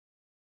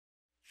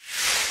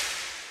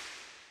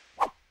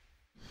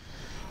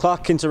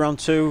Clark, into round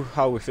 2,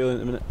 how are we feeling at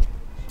the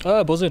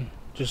minute? Buzzing,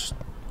 just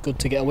good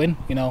to get a win,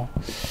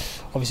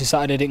 Obviously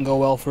Saturday didn't go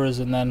well for us,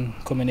 and then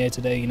coming here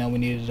today, we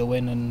needed a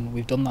win and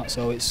we've done that,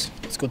 so it's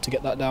good to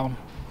get that down.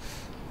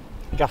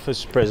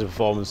 Gaffer's praised the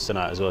performance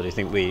tonight as well. Do you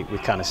think we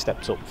kind of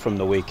stepped up from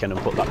the weekend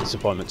and put that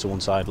disappointment to one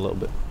side a little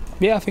bit?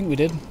 Yeah, I think we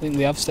did. I think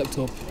we have stepped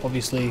up.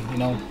 Obviously,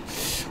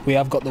 we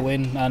have got the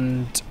win,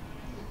 and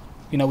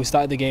we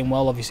started the game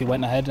well, obviously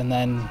went ahead, and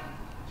then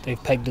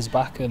they've pegged us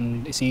back,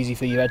 and it's easy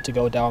for your head to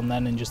go down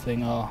then and just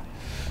think, oh.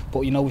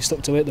 But we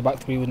stuck to it. The back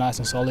three were nice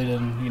and solid,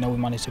 and we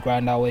managed to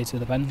grind our way to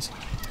the pens.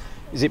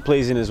 Is it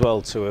pleasing as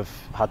well to have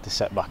had the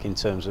setback in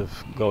terms of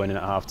going in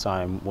at half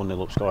time,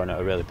 1-0 up, scoring at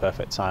a really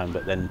perfect time,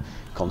 but then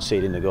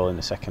conceding the goal in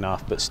the second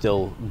half, but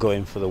still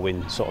going for the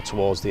win sort of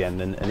towards the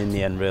end, and in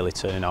the end really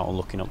turning out and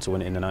looking up to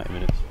win it in the 90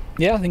 minutes?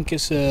 Yeah, I think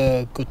it's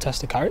a good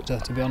test of character,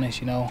 to be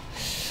honest. I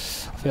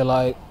feel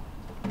like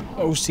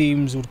most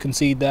teams would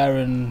concede there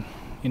and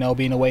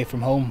being away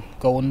from home,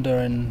 go under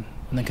and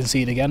then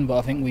concede again, but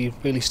I think we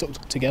really stuck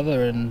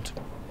together and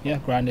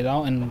grind it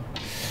out, and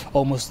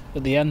almost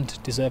at the end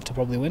deserved to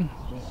probably win.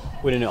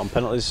 Winning it on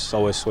penalties is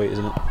always sweet,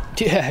 isn't it?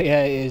 Yeah,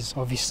 it is.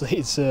 Obviously,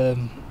 it's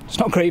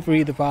not great for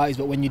either parties,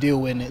 but when you do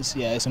win, it's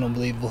an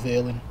unbelievable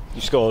feeling.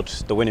 You scored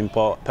the winning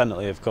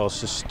penalty, of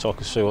course. Just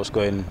talk us through what's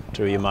going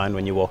through your mind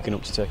when you're walking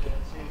up to take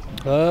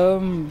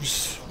it.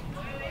 Just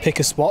pick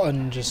a spot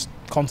and just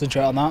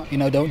concentrate on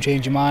that. Don't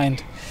change your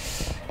mind.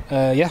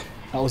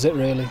 That was it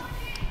really.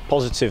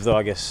 Positive though,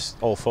 I guess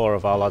all 4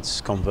 of our lads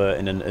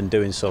converting and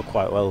doing so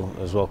quite well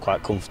as well,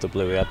 quite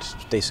comfortably. We had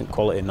decent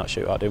quality in that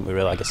shootout, didn't we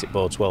really? I guess it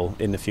bodes well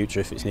in the future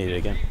if it's needed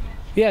again.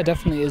 Yeah,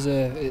 definitely it's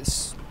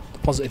a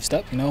positive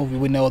step. We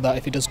know that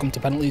if it does come to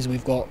penalties,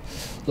 we've got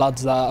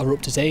lads that are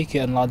up to take it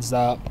and lads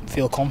that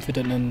feel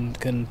confident and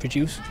can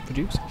produce.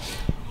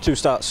 2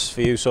 starts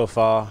for you so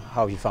far.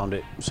 How have you found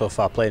it so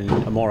far, playing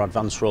a more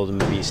advanced role than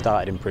maybe you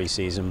started in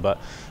pre-season? But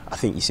I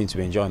think you seem to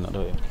be enjoying that,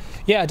 don't you?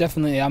 Yeah,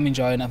 definitely. I'm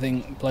enjoying it. I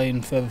think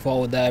playing further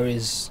forward there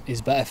is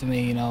better for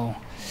me. I'm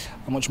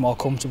much more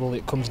comfortable.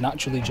 It comes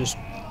naturally, just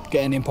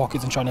getting in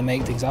pockets and trying to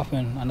make things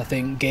happen. And I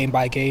think game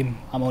by game,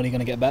 I'm only going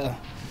to get better.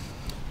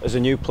 As a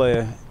new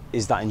player,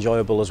 is that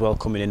enjoyable as well,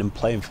 coming in and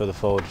playing further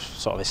forward,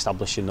 sort of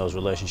establishing those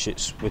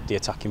relationships with the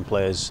attacking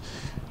players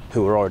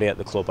who were already at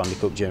the club, Andy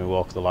Cook, Jamie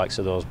Walker, the likes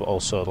of those, but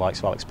also the likes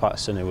of Alex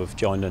Patterson, who have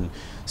joined and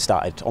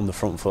started on the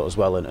front foot as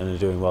well and are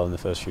doing well in the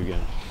first few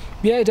games?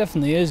 Yeah, it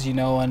definitely is,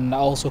 and that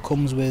also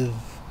comes with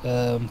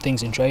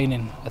things in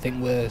training. I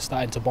think we're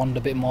starting to bond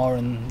a bit more,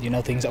 and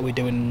things that we're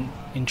doing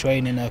in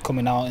training are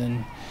coming out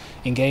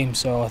in games.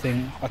 So I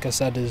think, like I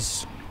said,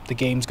 as the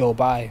games go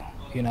by,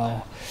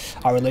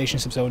 our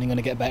relationship's only going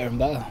to get better and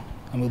better,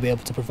 and we'll be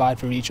able to provide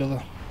for each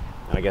other.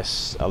 I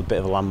guess a bit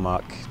of a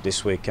landmark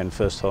this weekend,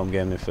 first home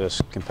game, the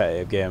first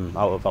competitive game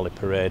out of Valley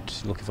Parade.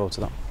 Looking forward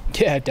to that.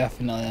 Yeah,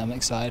 definitely. I'm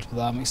excited for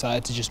that. I'm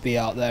excited to just be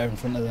out there in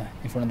front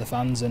of the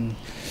fans and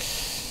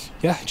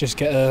just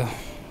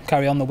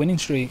carry on the winning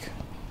streak.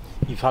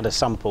 You've had a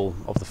sample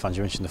of the fans.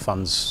 You mentioned the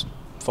fans,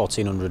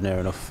 1,400 near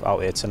enough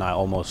out here tonight,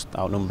 almost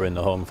outnumbering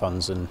the home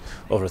fans, and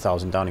over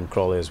 1,000 down in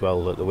Crawley as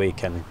well at the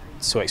weekend.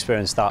 To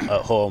experience that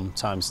at home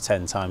times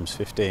 10 times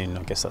 15,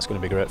 I guess that's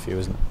going to be great for you,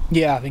 isn't it?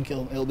 Yeah, I think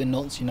it'll be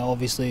nuts.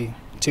 Obviously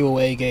 2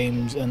 away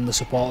games and the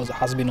support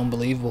has been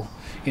unbelievable.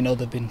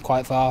 They've been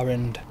quite far,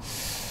 and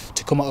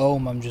to come at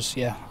home,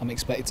 I'm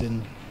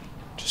expecting.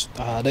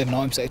 I don't even know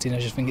what I'm expecting. I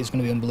just think it's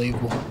going to be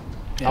unbelievable.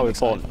 Yeah,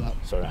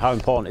 how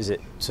important is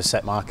it to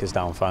set markers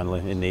down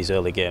finally in these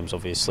early games?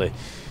 Obviously,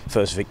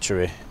 first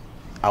victory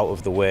out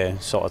of the way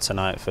sort of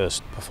tonight,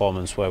 first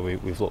performance where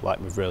we've looked like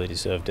we've really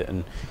deserved it,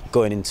 and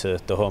going into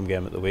the home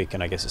game at the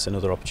weekend, I guess it's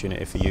another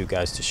opportunity for you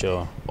guys to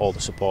show all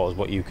the supporters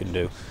what you can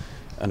do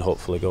and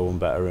hopefully go one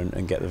better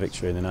and get the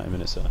victory in the 90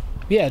 minutes there.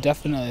 Yeah,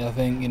 definitely. I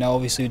think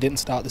obviously we didn't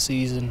start the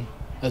season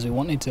as we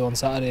wanted to on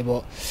Saturday,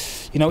 but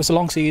it's a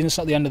long season, it's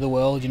not the end of the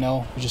world.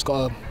 We just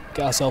got to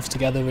get ourselves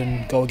together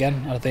and go again.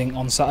 And I think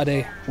on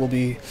Saturday we'll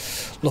be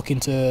looking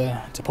to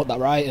put that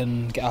right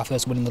and get our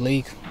first win in the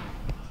league.